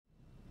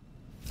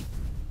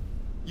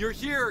You're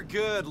here,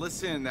 good.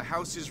 Listen, the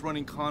house is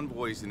running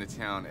convoys into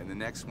town, and the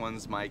next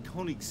one's my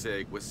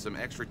Koenigsegg with some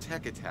extra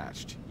tech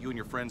attached. You and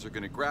your friends are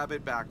gonna grab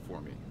it back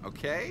for me,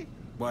 okay?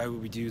 Why would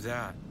we do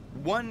that?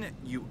 1,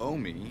 you owe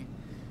me.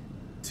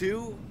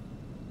 2,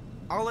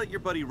 I'll let your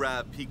buddy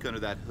Rav peek under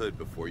that hood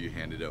before you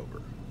hand it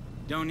over.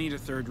 Don't need a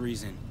third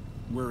reason.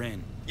 We're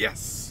in.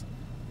 Yes!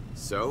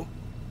 So,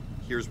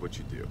 here's what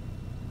you do.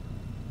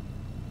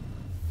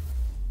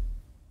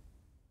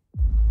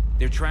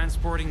 They're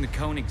transporting the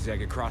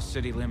Koenigsegg across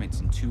city limits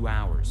in 2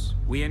 hours.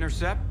 We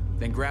intercept,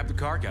 then grab the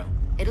cargo.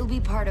 It'll be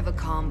part of a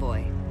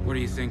convoy. What are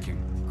you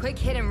thinking? Quick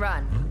hit and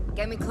run.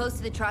 Get me close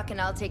to the truck and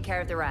I'll take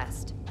care of the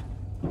rest.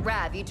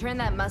 Rav, you turned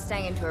that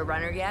Mustang into a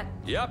runner yet?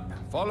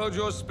 Yep. Followed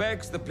your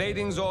specs, the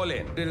plating's all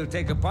in. It'll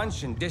take a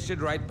punch and dish it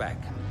right back.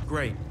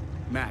 Great.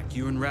 Mac,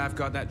 you and Rav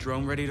got that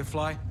drone ready to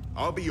fly?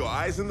 I'll be your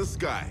eyes in the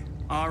sky.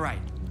 All right.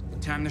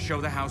 Time to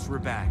show the house we're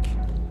back.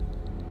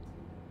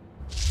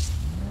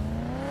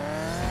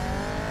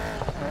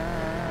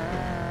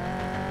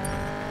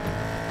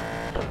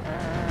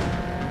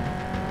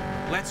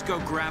 Let's go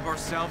grab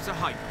ourselves a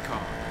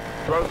hypercar.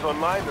 Drone's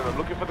online and I'm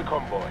looking for the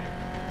convoy.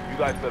 You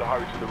guys better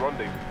hurry to the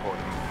rendezvous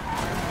point.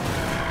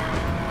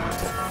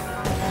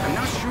 I'm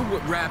not sure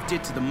what Rav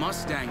did to the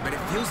Mustang, but it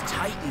feels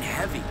tight and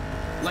heavy.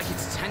 Like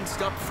it's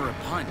tensed up for a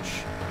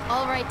punch.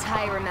 All right,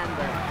 Ty,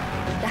 remember.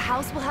 The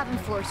house will have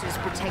enforcers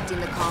protecting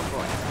the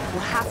convoy.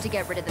 We'll have to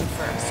get rid of them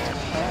first.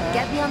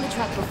 Get me on the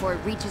truck before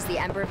it reaches the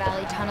Ember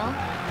Valley Tunnel,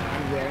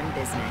 and we're in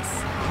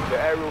business.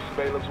 The aerial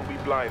surveillance will be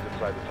blind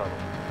inside the tunnel.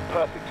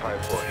 Perfect time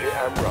for a hit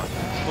and run.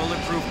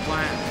 Bulletproof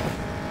plan.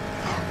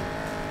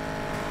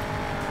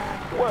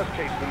 Worst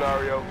case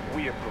scenario,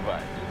 we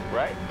improvise,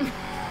 right?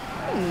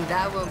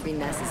 That won't be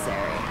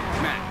necessary.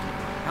 Mac,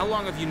 how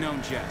long have you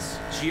known Jess?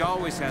 She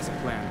always has a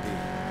plan B.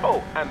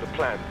 Oh, and the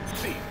plan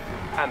C.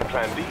 And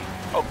plan D.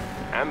 Oh,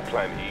 and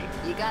plan E.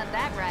 You got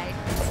that right.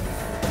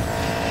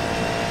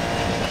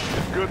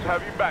 It's good to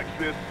have you back,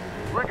 sis.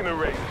 We're gonna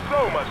raise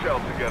so much hell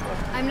together.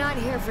 I'm not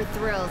here for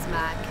thrills,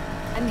 Mac.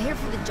 I'm here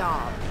for the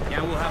job.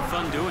 Yeah, we'll have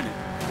fun doing it.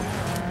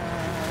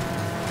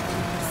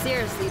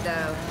 Seriously,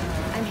 though,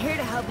 I'm here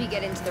to help you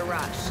get into the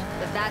rush.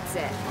 But that's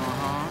it.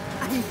 Uh-huh.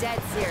 I'm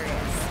dead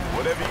serious.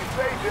 Whatever you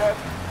say, Jess.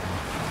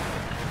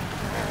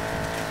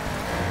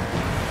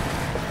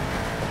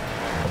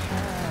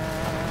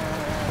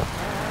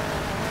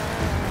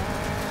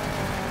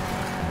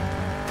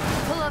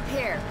 Pull up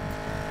here.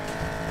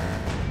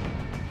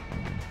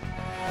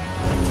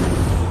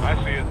 I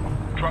see it.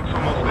 Truck's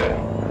almost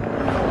there.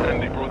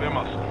 And they brought their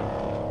muscle.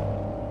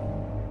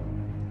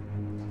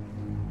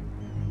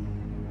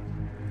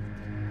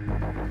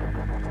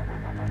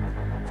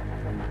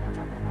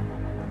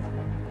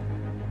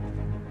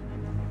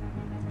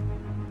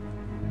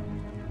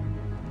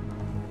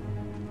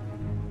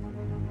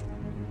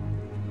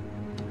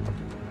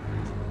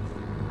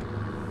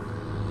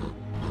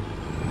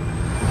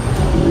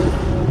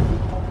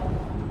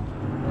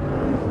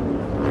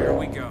 Here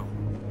we go.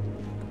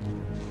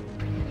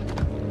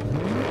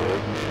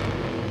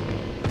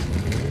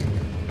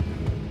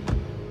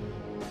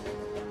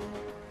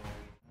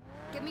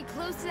 Get me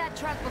close to that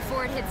truck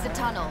before it hits the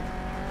tunnel.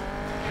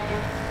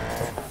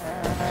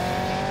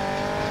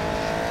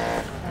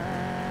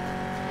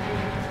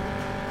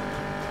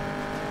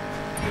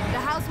 The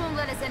house won't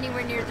let us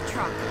anywhere near the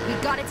truck.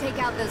 We've got to take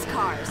out those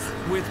cars.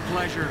 With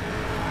pleasure.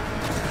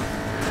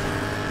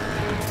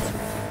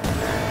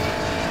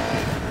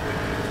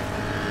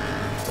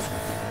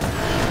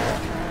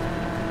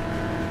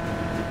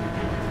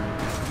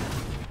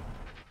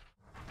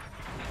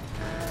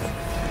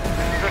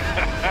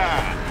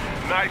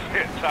 Nice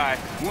hit, Ty.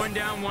 One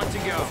down, one to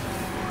go.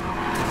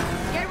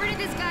 Get rid of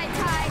this guy,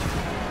 Ty.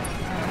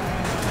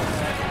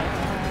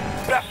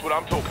 That's what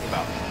I'm talking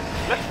about.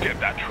 Let's get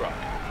that truck.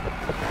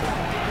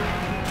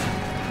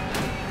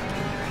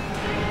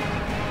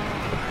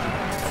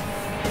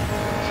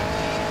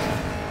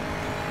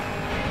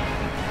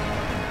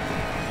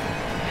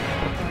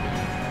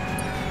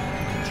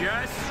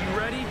 Jess, you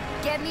ready?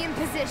 Get me in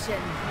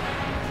position.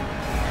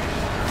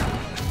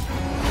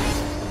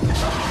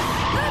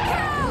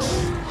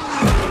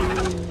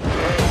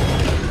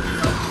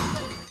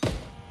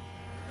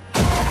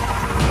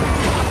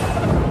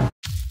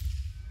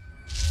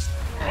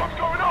 What's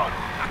going on?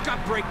 I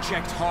got brake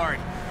checked hard.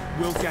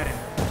 We'll get him.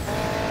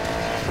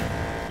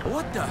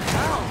 What the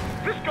hell?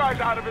 This guy's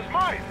out of his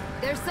mind.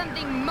 There's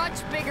something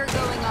much bigger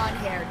going on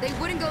here. They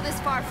wouldn't go this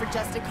far for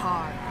just a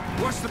car.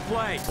 What's the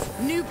play?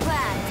 New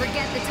plan.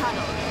 Forget the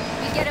tunnel.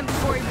 We get him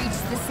before he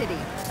reaches the city.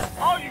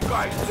 Are you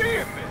guys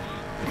seeing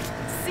this?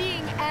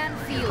 Seeing and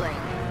feeling.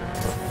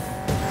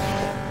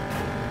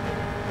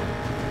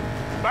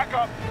 Back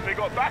up. They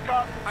got back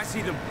up. I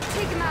see them.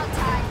 Take him out,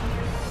 Ty.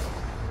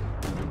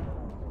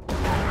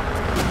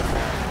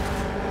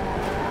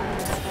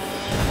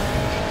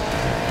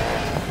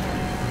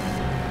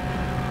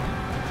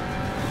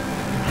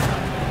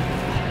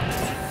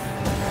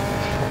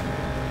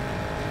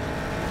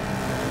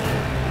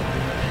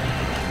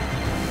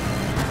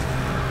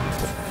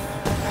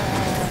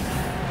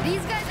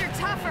 These guys are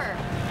tougher.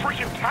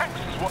 Freaking tanks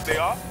is what they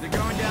are. They're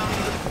going down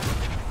to the...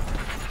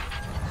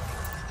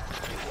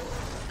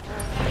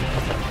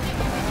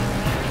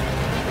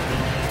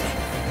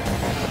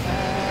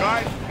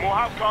 Guys, more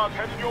house cars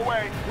heading your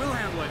way. We'll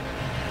handle it.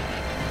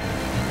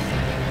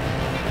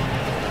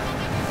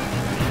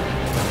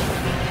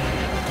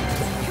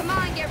 Come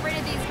on, get rid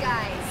of these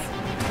guys.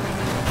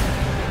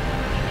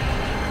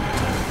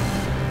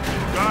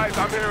 Guys,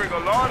 I'm hearing a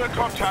lot of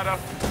cop chatter.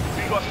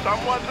 We got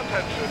someone's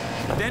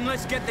attention. Then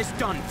let's get this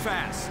done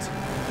fast.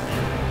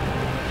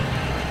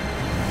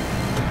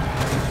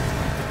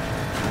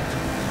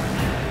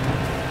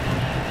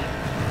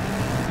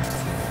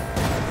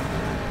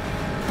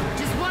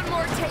 Just one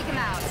more, take him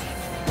out.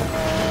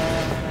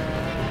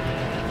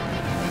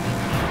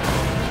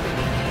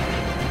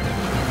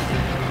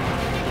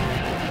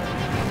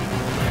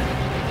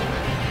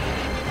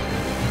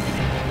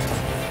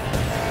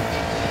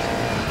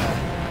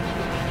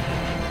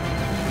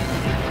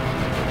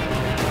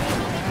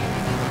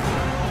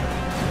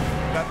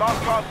 That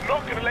last car's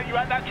not gonna let you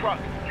at that truck.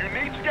 You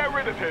need to get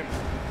rid of him.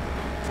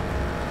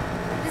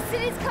 The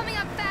city's coming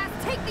up fast.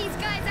 Take these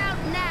guys out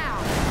now.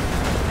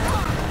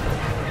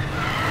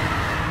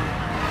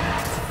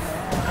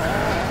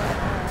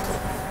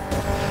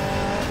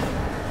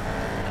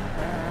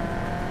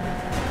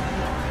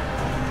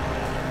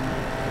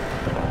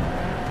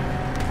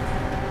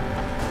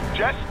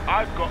 Jess,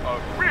 I've got a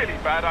really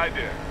bad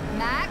idea.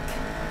 Mac?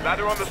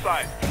 Ladder on the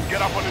side.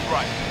 Get up on his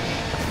right.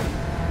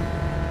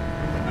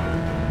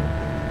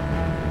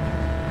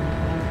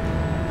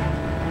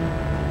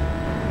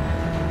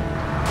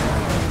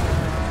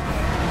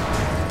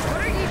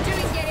 What are you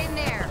doing? Get in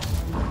there.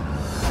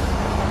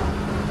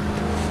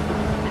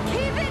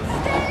 Keep it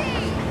steady!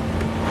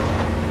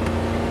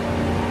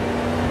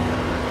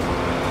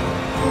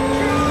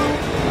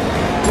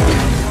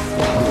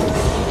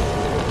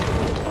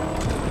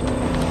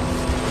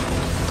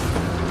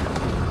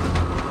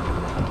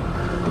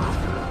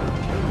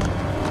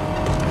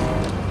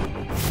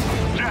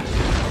 Jess!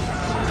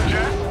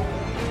 Jess!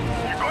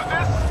 You got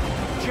this?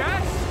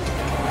 Jess?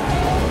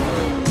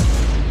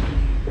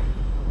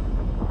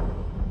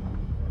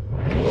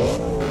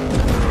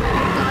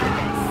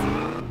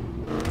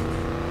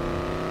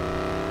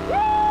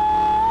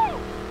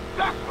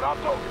 That's what I'm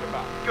talking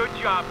about. Good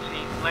job,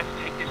 team. Let's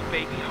take this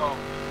baby home.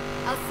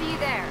 I'll see you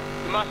there.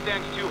 The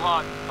Mustang's too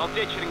hot. I'll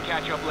ditch it and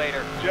catch up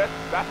later. Jess,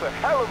 that's a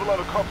hell of a lot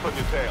of cops on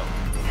your tail.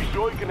 You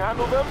sure you can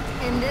handle them?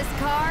 In this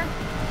car,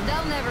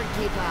 they'll never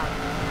keep up.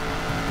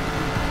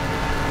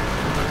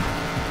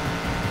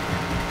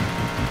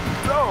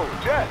 So,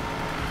 Jess,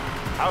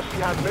 how's she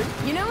handling?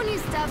 You know when you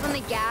step on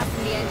the gas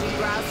and the engine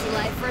growls to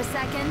life for a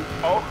second?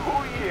 Oh,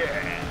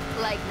 yeah.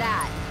 Like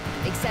that.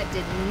 Except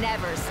it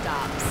never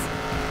stops.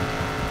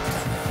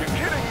 You're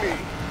kidding me.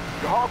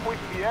 You're halfway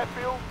to the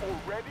airfield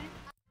already?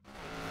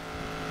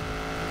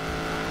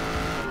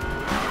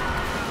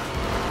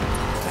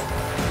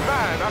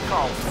 Man, I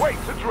can't wait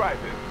to drive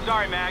it.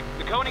 Sorry, Mac.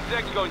 The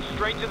Koenigsegg's going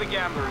straight to the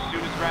gambler as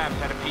soon as Rabs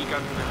had a peek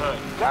under the hood.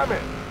 Damn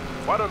it.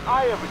 Why don't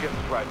I ever get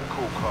to drive the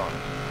cool cars?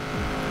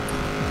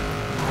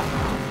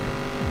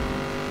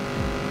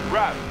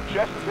 Rab,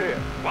 Jess is here.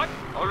 What?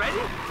 Already?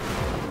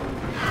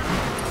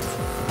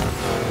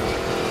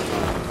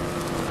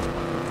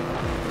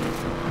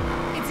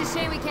 It's a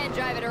shame we can't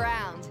drive it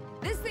around.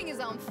 This thing is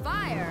on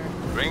fire.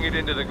 Bring it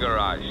into the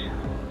garage.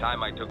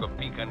 Time I took a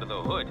peek under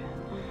the hood.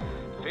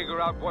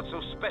 Figure out what's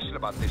so special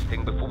about this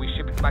thing before we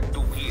ship it back to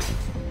Wheel.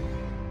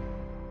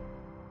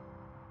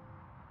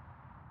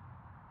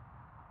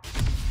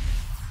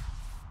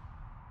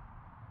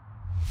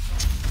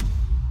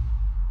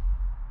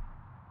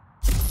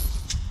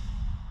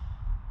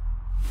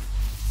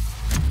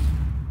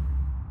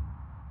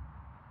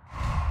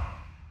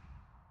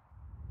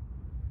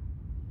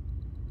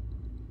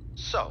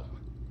 So,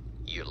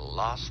 you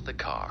lost the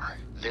car.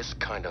 This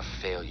kind of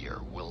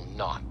failure will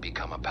not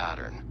become a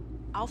pattern.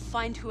 I'll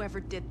find whoever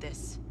did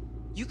this.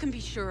 You can be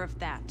sure of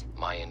that.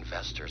 My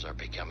investors are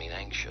becoming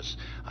anxious.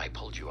 I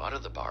pulled you out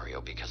of the barrio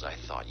because I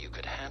thought you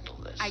could handle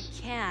this. I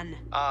can.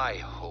 I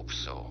hope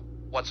so.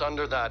 What's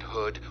under that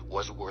hood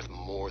was worth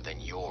more than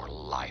your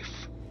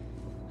life.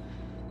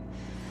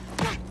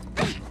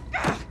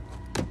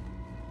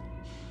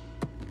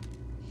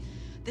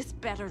 This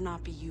better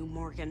not be you,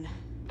 Morgan.